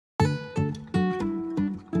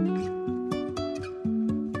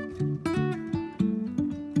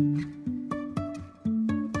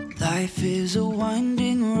Life is a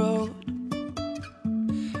winding road,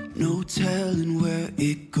 no telling where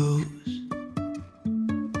it goes.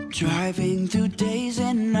 Driving through days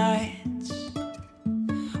and nights,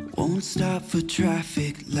 won't stop for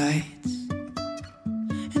traffic lights.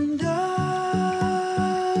 And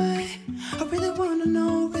I really wanna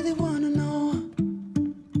know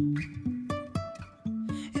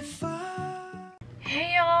if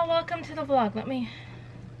Hey y'all, welcome to the vlog. Let me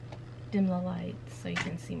dim the lights so you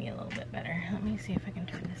can see me a little bit better. Let me see if I can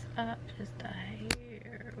turn this up just a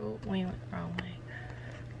hair. Oh, we went the wrong way.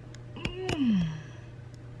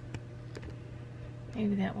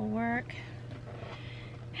 Maybe that will work.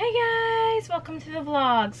 Hey guys, welcome to the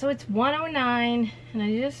vlog. So it's 1:09 and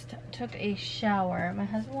I just took a shower. My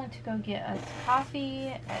husband went to go get us coffee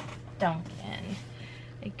at Dunkin'.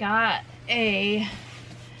 I got a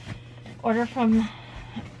order from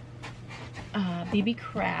BB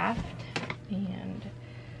Craft, and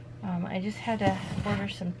I just had to order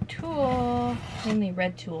some tulle, mainly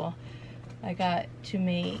red tulle. I got to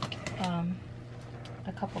make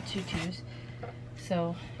a couple tutus.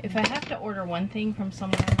 So if I have to order one thing from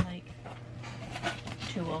somewhere like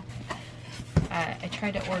tulle, I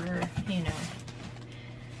try to order, you know,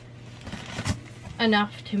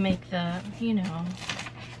 enough to make the, you know,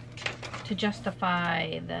 to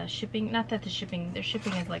justify the shipping. Not that their shipping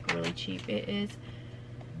is like really cheap. It is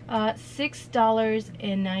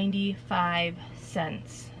 $6.95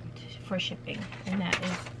 for shipping, and that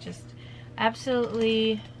is just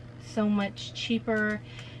absolutely so much cheaper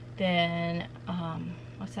than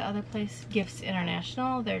what's that other place, Gifts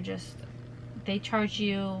International. They charge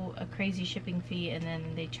you a crazy shipping fee, and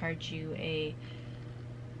then they charge you a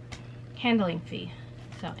handling fee.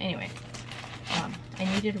 So anyway, I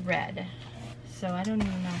needed red, so I don't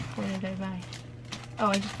even know, where did I buy? Oh,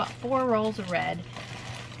 I just bought 4 rolls of red.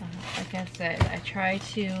 Like I said, I try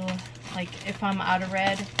to, like, if I'm out of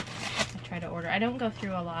red, I try to order. I don't go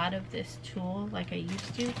through a lot of this tulle like I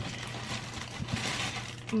used to,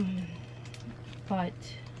 but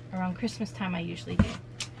around Christmas time I usually do.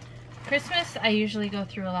 Christmas, I usually go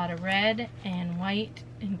through a lot of red and white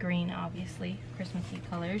and green, obviously, Christmassy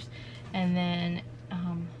colors, and then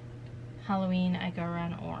Halloween I go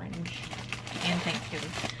around orange, and Thanksgiving.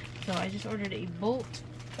 So I just ordered a bolt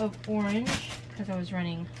of orange because I was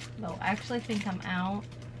running low. I actually think I'm out,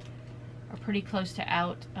 or pretty close to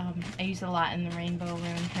out. I use it a lot in the rainbow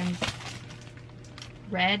lanterns.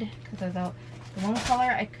 Red, because I thought the one color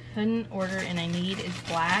I couldn't order and I need is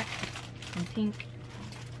black and pink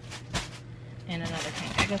and another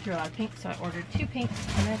pink. I go through a lot of pink, so I ordered 2 pinks,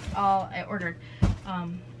 and that's all I ordered. I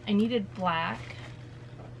needed black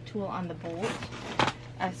tulle on the bolt.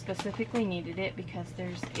 I specifically needed it because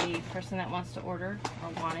there's a person that wants to order,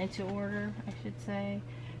 or wanted to order, I should say,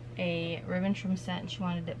 a ribbon trim set, and she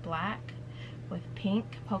wanted it black with pink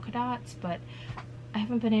polka dots, but I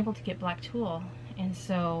haven't been able to get black tulle, and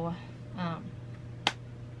so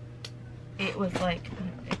it was like,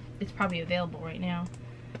 it's probably available right now.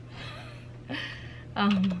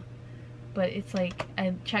 But it's like,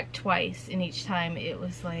 I checked twice, and each time it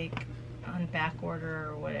was like on back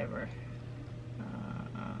order or whatever.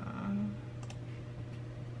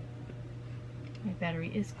 My battery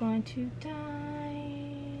is going to die.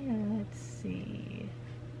 Let's see.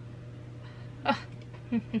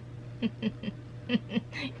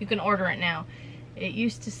 You can order it now. It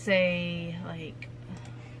used to say, like,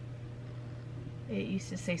 it used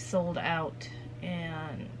to say sold out,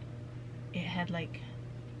 and it had like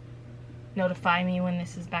notify me when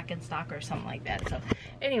this is back in stock or something like that. So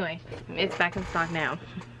anyway, it's back in stock now,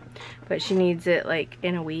 but she needs it like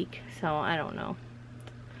in a week, so I don't know,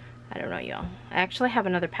 y'all. I actually have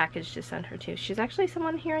another package to send her too. She's actually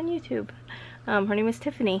someone here on YouTube. Her name is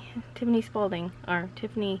Tiffany Spalding, or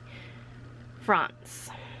Tiffany France.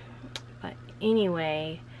 But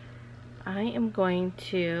anyway, I am going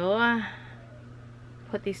to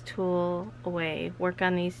put these tulle away, work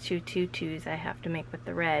on these 2 tutus I have to make with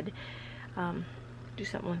the red, do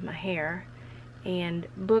something with my hair, and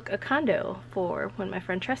book a condo for when my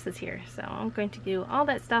friend Tress is here. So I'm going to do all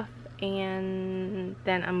that stuff, and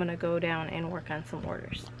then I'm gonna go down and work on some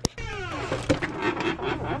orders.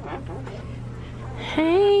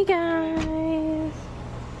 Hey guys,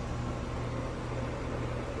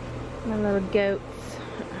 my little goats.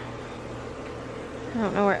 I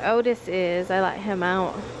don't know where Otis is. I let him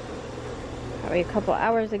out probably a couple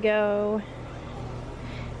hours ago.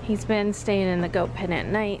 He's been staying in the goat pen at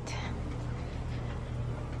night.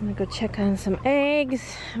 I'm gonna go check on some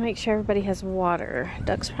eggs, make sure everybody has water.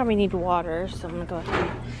 Ducks probably need water, so I'm gonna go ahead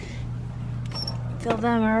and fill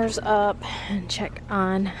theirs up and check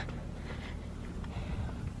on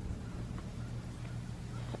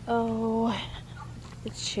Uh-oh.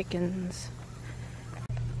 It's chickens.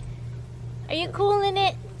 Are you cooling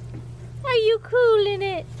it? Are you cooling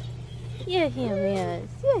it? Yeah, him is.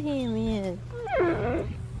 Yeah, him is.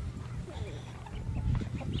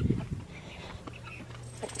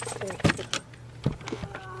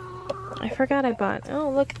 I forgot I bought. Oh,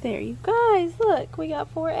 look there. You guys, look. We got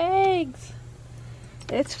 4 eggs.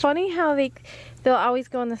 It's funny how they'll always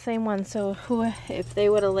go in the same one. So if they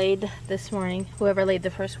would have laid this morning, whoever laid the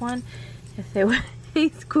first one, if they would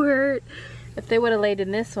squirt, if they would have laid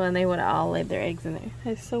in this one, they would have all laid their eggs in there.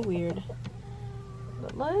 That's so weird.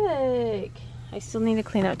 But look, I still need to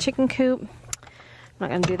clean out chicken coop. I'm not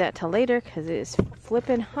gonna do that till later because it is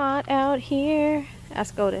flipping hot out here.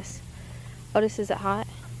 Ask Otis. Otis, is it hot?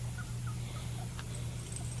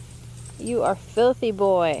 You are filthy,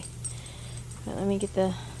 boy. Right, let me get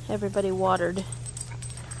everybody watered.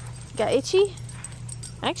 Got itchy?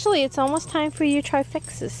 Actually, it's almost time for your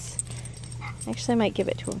trifexus. Actually, I might give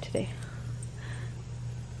it to him today.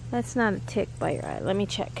 That's not a tick by your eye. Let me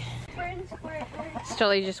check.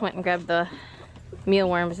 Sterling just went and grabbed the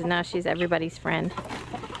mealworms, and now she's everybody's friend.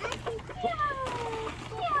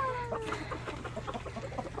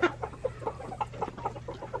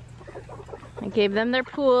 I gave them their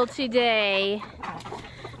pool today.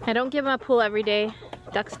 I don't give them a pool every day.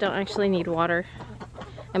 Ducks don't actually need water.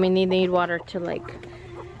 I mean, they need water to, like,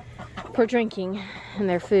 for drinking and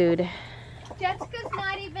their food. Jessica's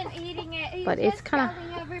not even eating it. He's But just it's kind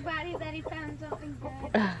telling everybody that he found something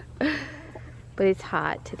good. But it's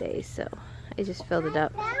hot today, so I just filled it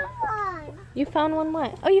up. I found one. You found one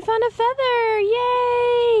what? Oh, you found a feather!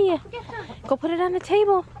 Yay! Go put it on the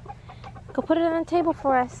table. Go put it on the table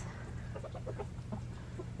for us.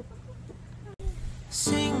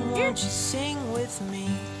 Sing, won't you sing with me?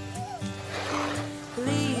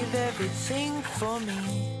 Leave everything for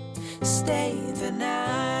me. Stay the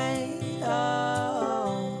night.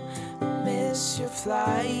 Oh, miss your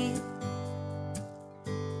flight.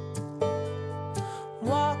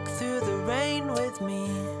 Walk through the rain with me.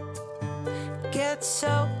 Get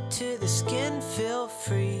soaked to the skin, feel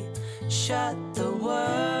free. Shut the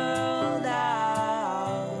world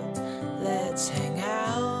out. Let's hang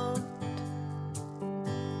out.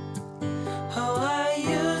 Oh, I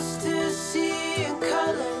used to see in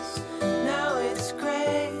colors, now it's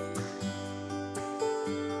gray.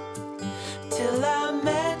 Till I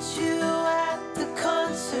met you at the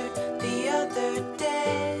concert the other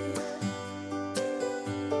day.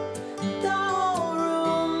 The whole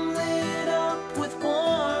room lit up with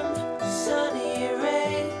warm, sunny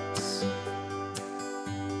rays.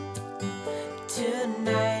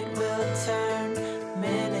 Tonight we'll turn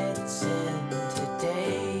minutes into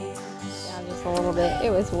days. Down just a little bit.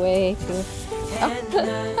 It was way too.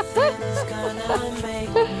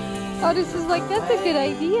 Oh, this is like, that's a good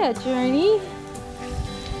idea, Journey.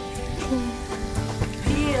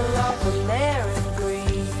 Peel off a layer and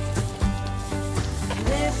breathe.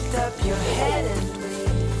 Lift up your head and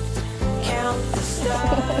breathe. Count the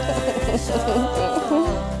stars.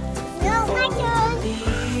 No, my turn.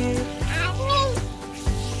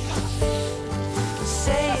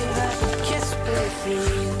 Save a kiss with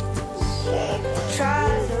ease. Try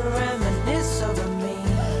to reminisce over me.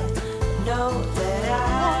 Know that I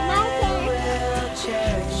will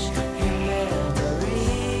cherish your memories.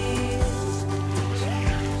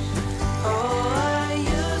 Oh, I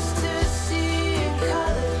used to see in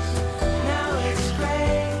colors, now it's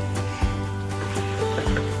gray.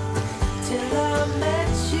 Till I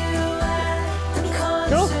met you at the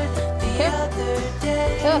concert the other day.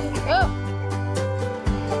 Oh.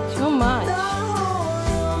 Too much. The whole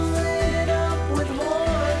room lit up with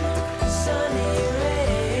warm, sunny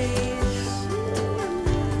rays.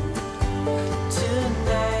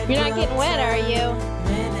 Tonight You're not getting wet, are you?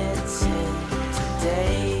 minutes into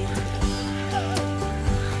days.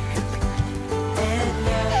 And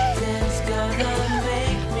nothing's gonna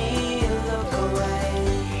make me look away.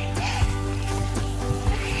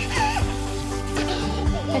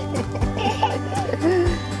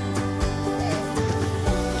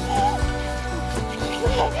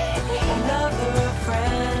 Lover or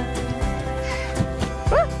friend.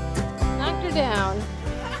 Knocked her down.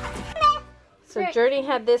 So Journey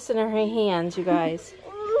had this in her hands, you guys.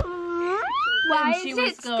 Why is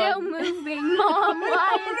it still moving, Mom?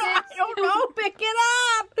 Why is it I don't know. Pick it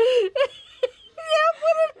up. Yeah,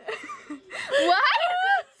 put it. Why is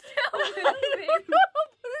it still moving?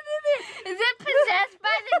 Put it in there. Is it possessed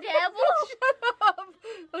by the devil? Shut up.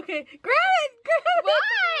 Okay, grab it. Grab it. Why?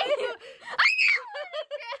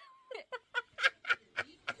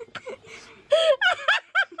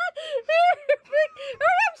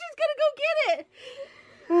 Hurry up, she's gonna go get it.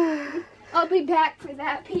 back for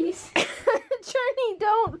that piece. Journey,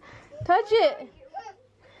 don't touch it.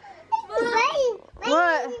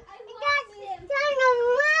 What?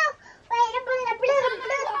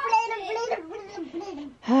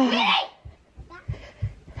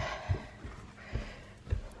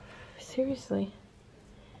 Seriously.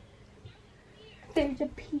 There's a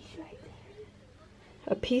piece right there.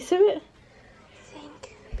 A piece of it? I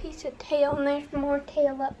think. A piece of tail, and there's more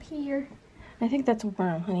tail up here. I think that's a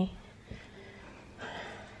worm, honey.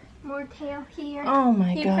 More tail here. Oh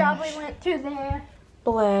my gosh. He probably went through there.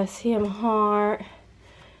 Bless him, heart.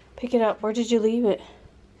 Pick it up. Where did you leave it?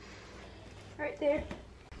 Right there.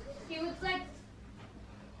 He was like,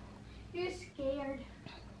 he was scared.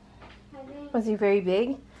 I think. Was he very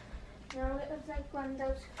big? No, it was like one of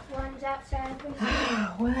those ones outside.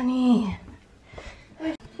 Winnie.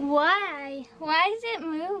 Why? Why is it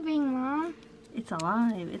moving, Mom? It's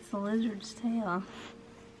alive. It's the lizard's tail.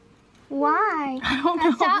 Why? I don't I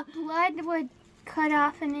know. thought blood would cut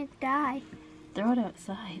off and it'd die. Throw it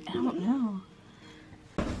outside. I don't know.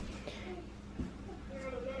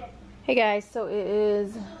 Hey guys, so it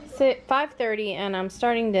is 5:30 and I'm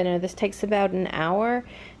starting dinner. This takes about an hour.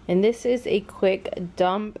 And this is a quick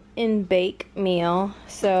dump and bake meal.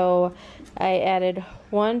 So I added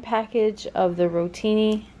 1 package of the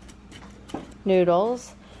rotini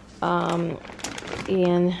noodles.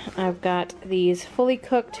 And I've got these fully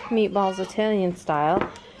cooked meatballs Italian style.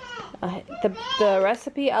 The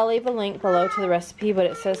recipe, I'll leave a link below to the recipe, but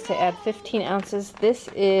it says to add 15 ounces. This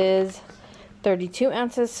is 32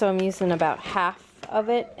 ounces, so I'm using about half of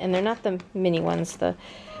it. And they're not the mini ones. The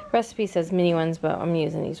recipe says mini ones, but I'm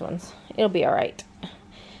using these ones. It'll be alright.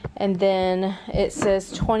 And then it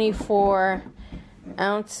says 24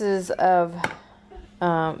 ounces of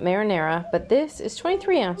marinara, but this is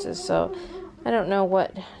 23 ounces, so I don't know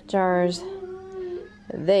what jars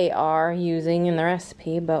they are using in the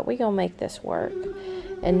recipe, but we gonna make this work.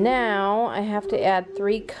 And now I have to add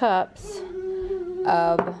 3 cups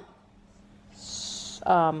of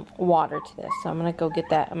water to this, so I'm gonna go get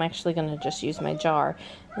that. I'm actually gonna just use my jar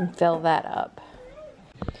and fill that up.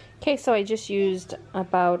 Okay, so I just used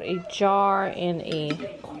about a jar and a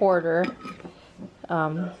quarter.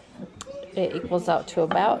 It equals out to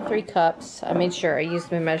about 3 cups. I made sure I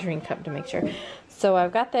used my measuring cup to make sure. So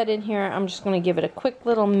I've got that in here. I'm just going to give it a quick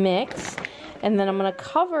little mix. And then I'm going to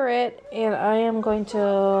cover it. And I am going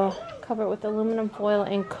to cover it with aluminum foil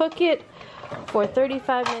and cook it for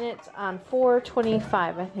 35 minutes on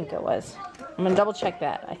 425, I think it was. I'm going to double check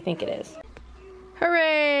that. I think it is.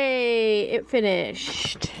 Hooray! It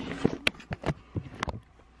finished.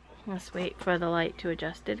 Let's wait for the light to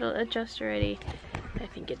adjust. It'll adjust already. I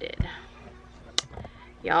think it did.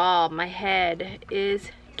 Y'all, my head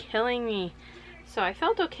is killing me. So I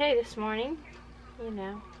felt okay this morning. You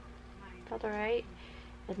know, felt alright.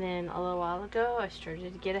 And then a little while ago, I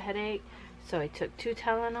started to get a headache. So I took 2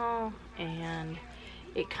 Tylenol, and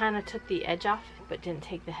it kind of took the edge off, but didn't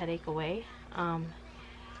take the headache away. And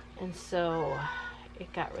so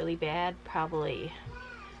it got really bad probably an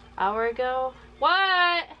hour ago.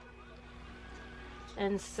 What?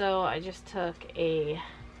 And so I just took a,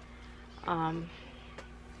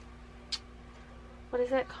 what is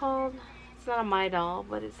that called? It's not a Midol,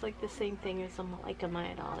 but it's like the same thing as like a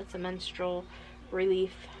Midol. It's a menstrual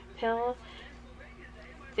relief pill.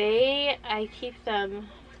 I keep them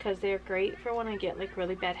because they're great for when I get like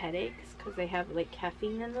really bad headaches, because they have like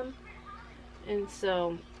caffeine in them. And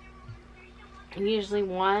so usually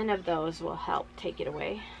one of those will help take it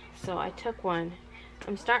away. So I took one.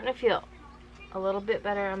 I'm starting to feel a little bit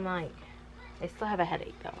better. I'm like, I still have a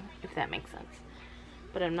headache though, if that makes sense.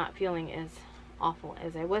 But I'm not feeling as awful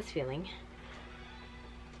as I was feeling.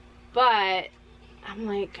 But I'm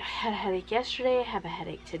like, I had a headache yesterday, I have a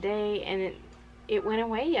headache today, and it went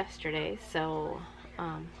away yesterday. So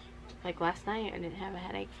like last night I didn't have a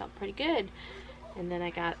headache, felt pretty good. And then I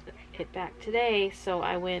got it back today, so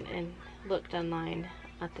I went and looked online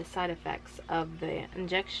at the side effects of the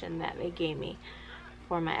injection that they gave me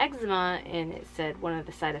for my eczema, and it said one of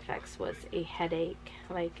the side effects was a headache,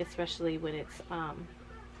 like especially when it's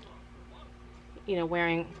you know,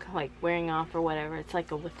 wearing off or whatever. It's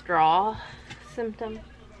like a withdrawal symptom.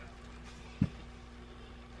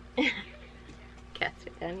 Cats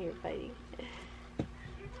are down here fighting.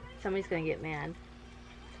 Somebody's gonna get mad.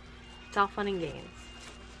 It's all fun and games.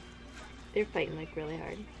 They're fighting like really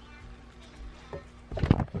hard.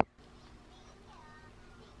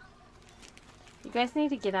 You guys need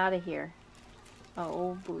to get out of here. Oh,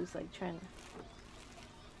 old Boo's like trying to.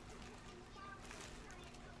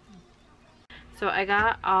 So I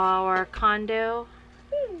got our condo.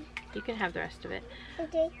 You can have the rest of it.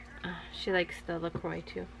 Okay. She likes the LaCroix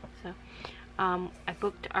too. So I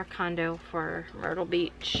booked our condo for Myrtle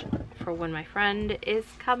Beach for when my friend is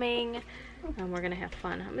coming. We're gonna have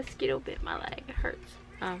fun. A mosquito bit my leg. It hurts.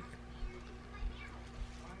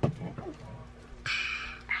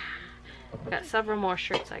 Got several more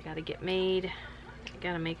shirts I gotta get made. I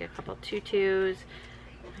gotta make a couple tutus.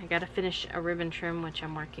 I gotta finish a ribbon trim, which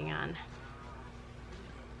I'm working on.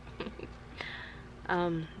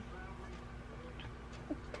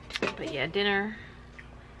 But yeah, dinner.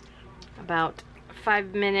 About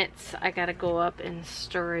 5 minutes. I gotta go up and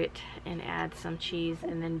stir it and add some cheese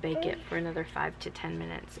and then bake it for another 5 to 10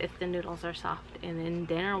 minutes if the noodles are soft, and then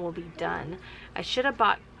dinner will be done. I should have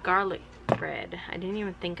bought garlic bread. I didn't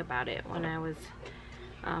even think about it when I was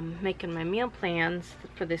making my meal plans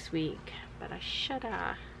for this week, but I should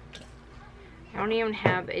have. I don't even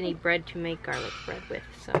have any bread to make garlic bread with,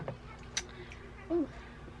 so.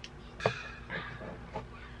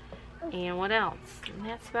 And what else? And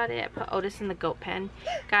that's about it. I put Otis in the goat pen.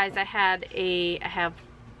 Guys, I have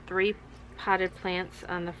 3 potted plants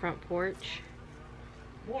on the front porch.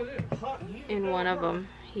 In one of them,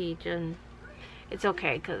 it's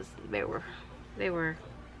okay because they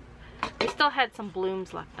still had some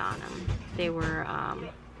blooms left on them. They were,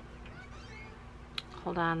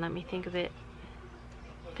 hold on, let me think of it.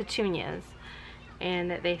 Petunias.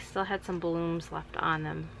 And they still had some blooms left on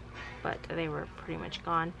them, but they were pretty much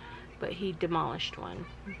gone. But he demolished one,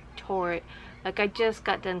 tore it. Like, I just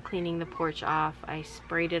got done cleaning the porch off. I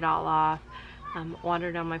sprayed it all off,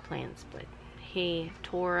 watered on my plants, but he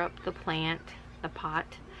tore up the plant, the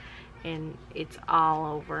pot, and it's all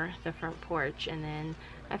over the front porch. And then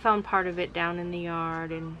I found part of it down in the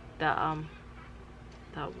yard, and the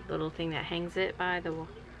little thing that hangs it by the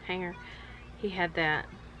hanger, he had that.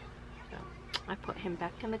 So I put him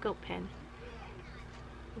back in the goat pen.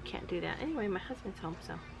 We can't do that anyway. My husband's home,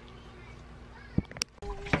 so.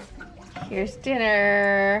 Here's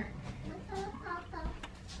dinner.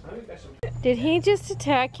 Did he just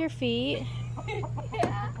attack your feet?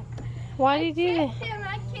 Yeah. Why did he do that?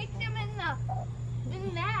 I kicked him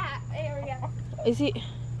in that area. Is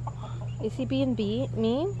he being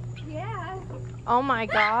mean? Yeah. Oh my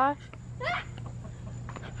gosh.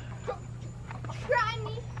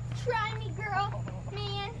 Try me, girl,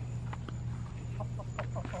 man.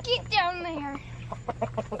 Get down there.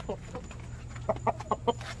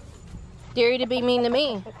 Dare you to be mean to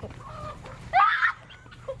me.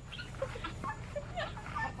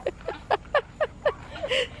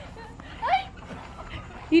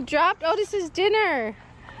 You dropped Otis's dinner.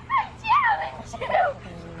 I challenge you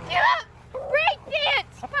to a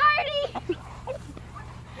breakdance party.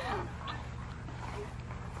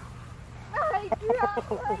 I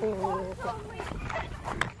dropped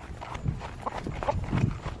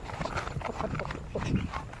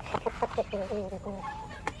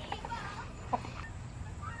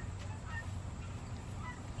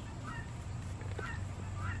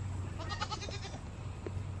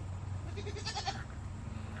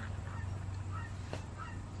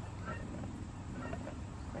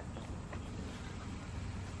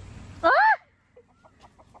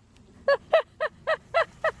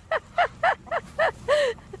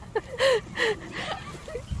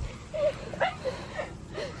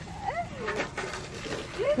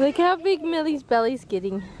Look how big Millie's belly's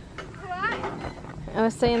getting. I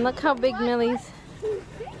was saying, look how big Millie's.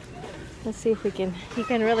 Let's see if you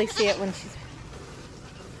can really see it when she's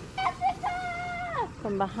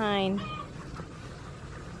from behind.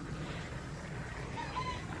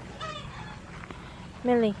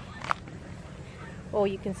 Millie. Oh,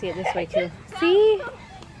 you can see it this way too. See?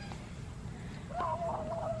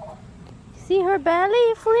 See her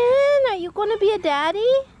belly, Flynn? Are you gonna be a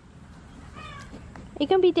daddy? You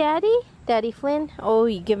gonna be daddy? Daddy Flynn? Oh,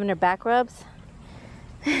 you giving her back rubs?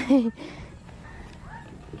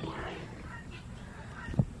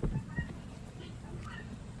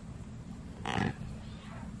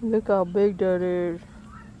 Look how big that is.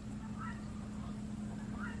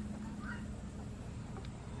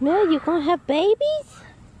 Mel, you gonna have babies?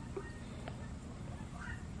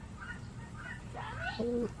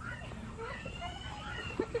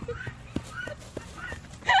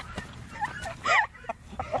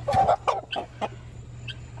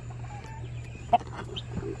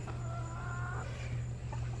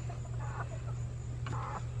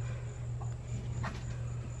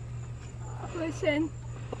 Listen.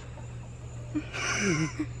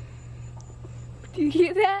 Do you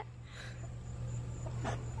hear that?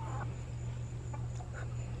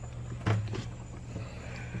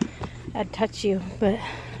 I'd touch you, but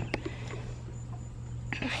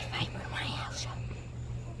I find my house.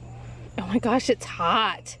 Oh my gosh, it's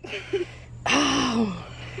hot. Oh,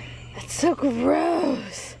 that's so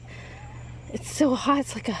gross. It's so hot.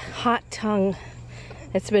 It's like a hot tongue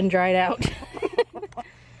that's been dried out.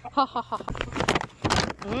 Ha ha ha.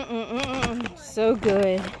 So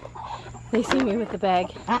good. They see me with the bag.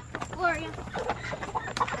 Gloria. I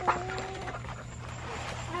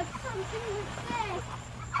have something to say.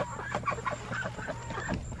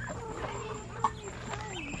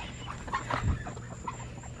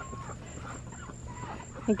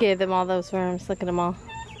 I gave them all those worms. Look at them all.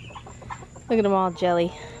 Look at them all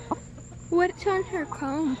jelly. What's on her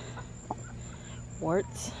comb?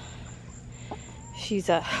 Warts. She's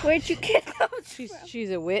a... Where'd you get those?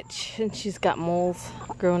 She's a witch, and she's got moles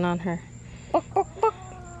growing on her.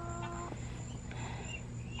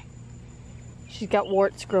 She's got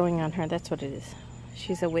warts growing on her. That's what it is.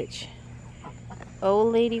 She's a witch.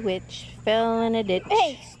 Old lady witch fell in a ditch.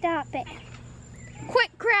 Hey, stop it.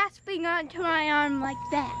 Quit grasping onto my arm like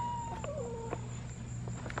that.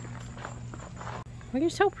 Oh, you're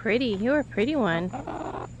so pretty. You're a pretty one.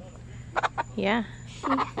 Yeah. She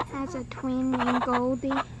has a twin named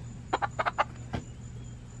Goldie.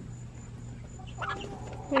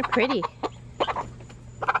 You're pretty.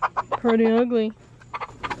 Pretty ugly.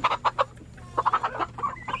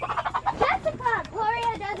 Jessica,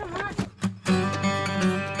 Gloria doesn't want.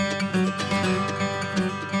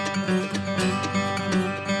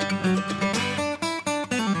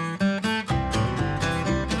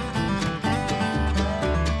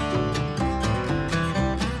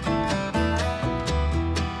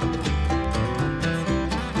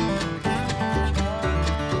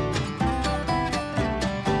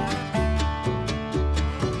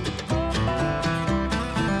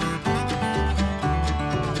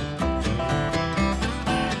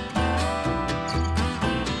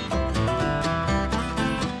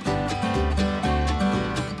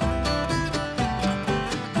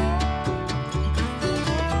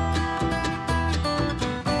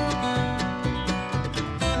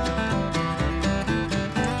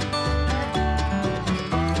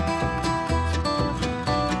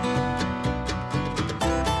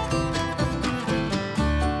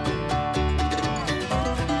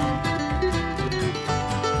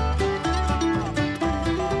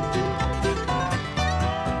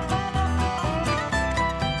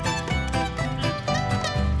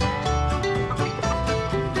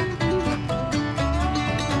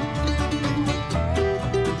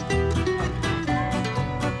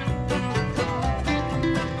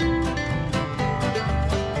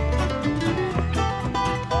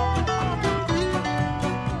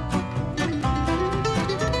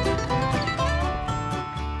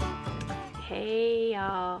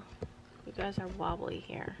 You guys are wobbly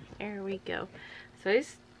here. There we go. So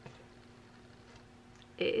it's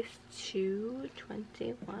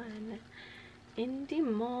 2:21 in the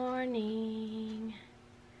morning.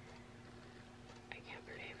 I can't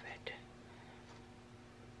believe it.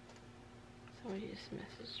 Somebody just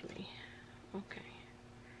messaged me. Okay.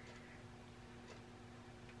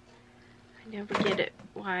 I never get it.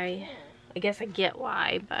 Why? I guess I get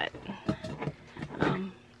why, but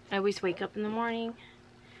I always wake up in the morning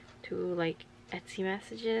to like Etsy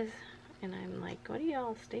messages, and I'm like, what do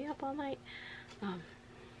y'all stay up all night?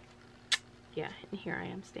 Yeah, and here I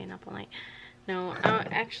am staying up all night. No,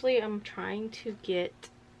 actually I'm trying to get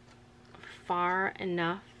far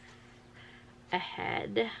enough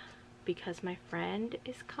ahead because my friend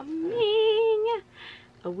is coming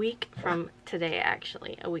a week from today,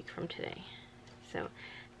 actually a week from today. So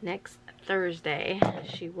next Thursday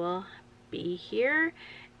she will be here,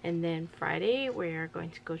 and then Friday we're going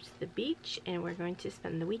to go to the beach and we're going to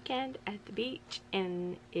spend the weekend at the beach,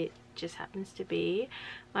 and it just happens to be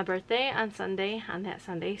my birthday on Sunday, on that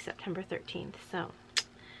Sunday, September 13th. So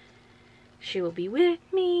she will be with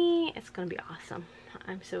me. It's gonna be awesome.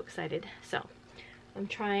 I'm so excited. So I'm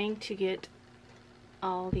trying to get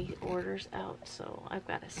all the orders out. So I've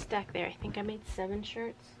got a stack there. I think I made 7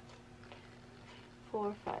 shirts.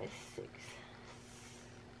 4, 5, 6,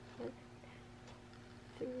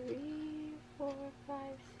 3, 4, 5,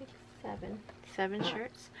 6, 7. 7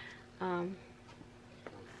 shirts.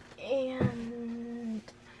 And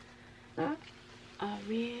a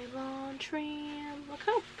ribbon trim. Look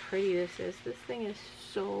how pretty this is. This thing is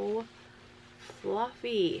so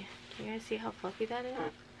fluffy. Can you guys see how fluffy that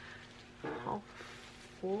is? How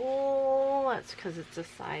full. That's because it's a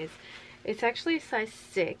size. It's actually a size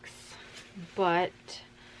 6, but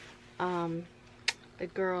the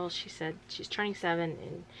girl, she said she's turning 7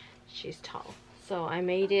 and she's tall. So I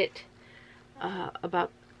made it I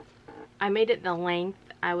made it the length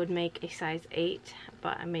I would make a size 8,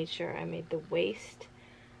 but I made sure I made the waist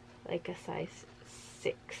like a size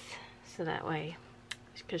 6, so that way,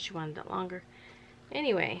 because she wanted it longer.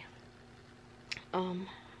 Anyway, what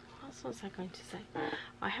else was I going to say?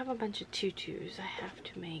 I have a bunch of tutus I have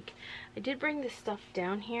to make. I did bring this stuff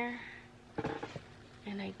down here,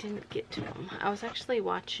 and I didn't get to them. I was actually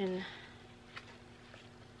watching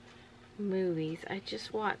movies. I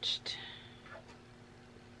just watched,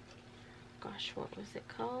 gosh, what was it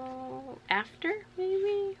called? After,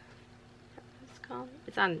 maybe? It's called.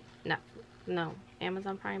 It's on Netflix. No,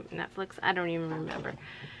 Amazon Prime, Netflix. I don't even remember.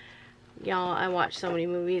 Y'all, I watch so many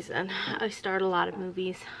movies, and I start a lot of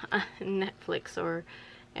movies on Netflix or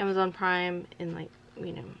Amazon Prime, and like,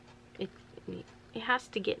 you know, it has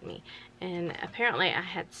to get me. And apparently I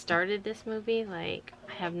had started this movie, like,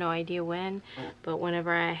 I have no idea when, but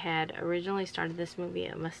whenever I had originally started this movie,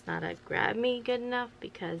 it must not have grabbed me good enough,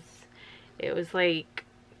 because it was like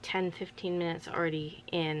 10-15 minutes already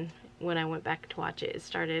in when I went back to watch it. It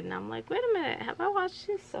started, and I'm like, wait a minute, have I watched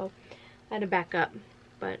this? So I had to back up,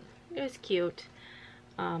 but it was cute.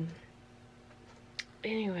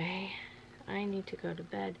 Anyway, I need to go to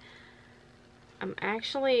bed. I'm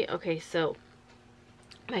actually, okay, so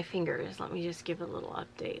my fingers, let me just give a little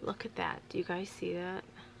update. Look at that. Do you guys see that?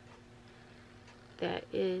 That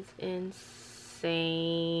is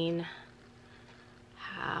insane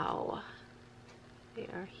how they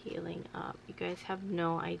are healing up. You guys have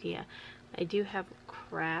no idea. I do have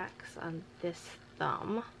cracks on this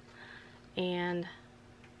thumb and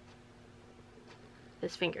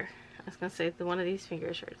this finger. I was gonna say the one of these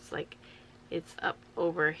fingers hurts. Like, it's up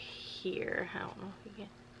over here. I don't know if you can.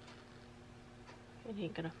 It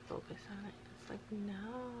ain't gonna focus on it. It's like,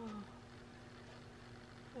 no.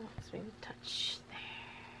 It wants me to touch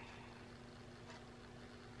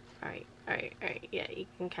there. Alright. Yeah, you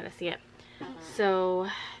can kind of see it. So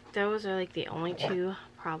those are like the only two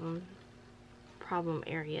problem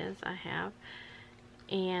areas I have.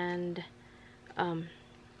 And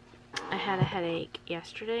I had a headache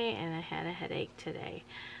yesterday, and I had a headache today.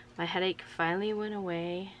 My headache finally went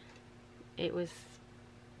away. It was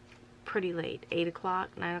pretty late, 8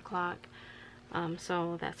 o'clock, 9 o'clock.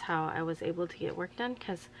 So that's how I was able to get work done,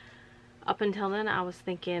 because up until then I was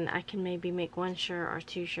thinking I can maybe make 1 shirt or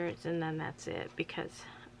 2 shirts, and then that's it, because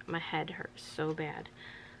my head hurts so bad.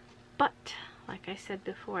 But like I said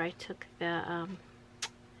before, I took the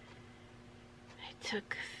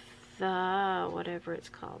whatever it's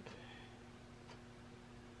called.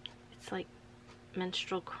 It's like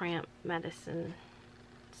menstrual cramp medicine.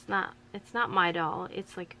 It's not Midol.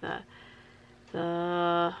 It's like the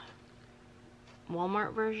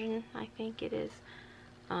Walmart version, I think it is.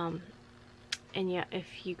 And yeah,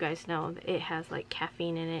 if you guys know, it has like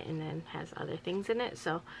caffeine in it, and then has other things in it.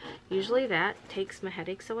 So usually that takes my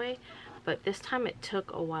headaches away, but this time it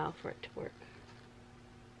took a while for it to work.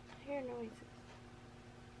 I hear noises.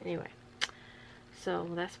 Anyway, so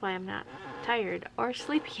that's why I'm not tired or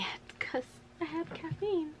sleepy yet, because I had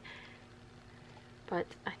caffeine. But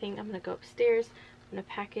I think I'm gonna go upstairs. I'm gonna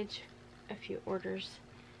package a few orders,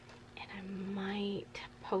 and I might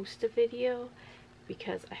post a video,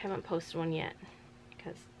 because I haven't posted one yet,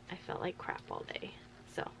 because I felt like crap all day.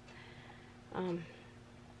 So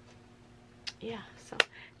yeah, so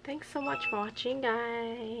thanks so much for watching,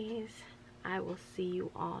 guys. I will see you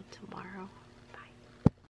all tomorrow.